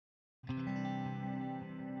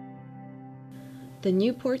The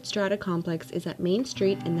Newport Strata Complex is at Main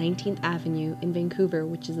Street and 19th Avenue in Vancouver,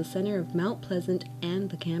 which is the center of Mount Pleasant and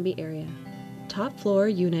the Cambie area. Top floor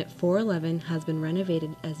Unit 411 has been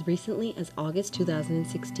renovated as recently as August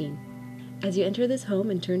 2016. As you enter this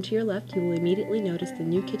home and turn to your left, you will immediately notice the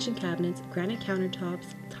new kitchen cabinets, granite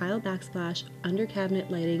countertops, tile backsplash, under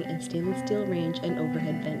cabinet lighting, and stainless steel range and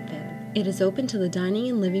overhead vent fan. It is open to the dining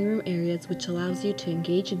and living room areas, which allows you to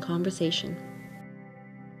engage in conversation.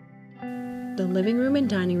 The living room and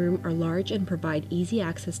dining room are large and provide easy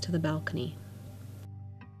access to the balcony.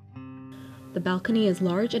 The balcony is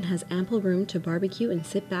large and has ample room to barbecue and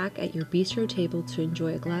sit back at your bistro table to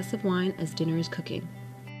enjoy a glass of wine as dinner is cooking.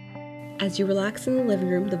 As you relax in the living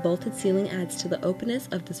room, the vaulted ceiling adds to the openness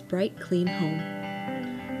of this bright, clean home.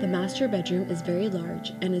 The master bedroom is very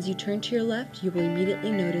large, and as you turn to your left, you will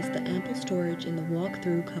immediately notice the ample storage in the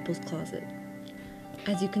walk-through couple's closet.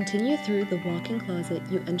 As you continue through the walk-in closet,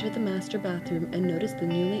 you enter the master bathroom and notice the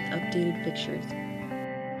newly updated fixtures.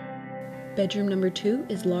 Bedroom number 2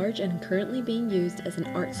 is large and currently being used as an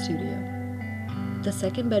art studio. The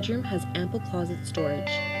second bedroom has ample closet storage.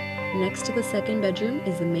 Next to the second bedroom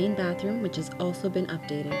is the main bathroom, which has also been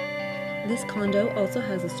updated. This condo also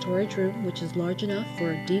has a storage room which is large enough for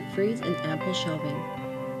a deep freeze and ample shelving.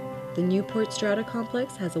 The Newport Strata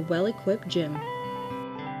Complex has a well-equipped gym.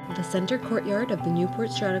 The center courtyard of the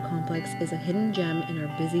Newport Strata Complex is a hidden gem in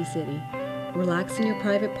our busy city. Relax in your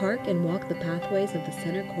private park and walk the pathways of the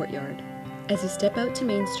center courtyard. As you step out to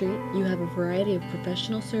Main Street, you have a variety of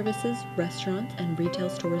professional services, restaurants, and retail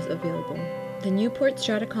stores available. The Newport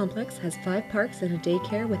Strata Complex has 5 parks and a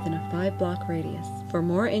daycare within a 5-block radius. For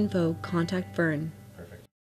more info, contact Fern.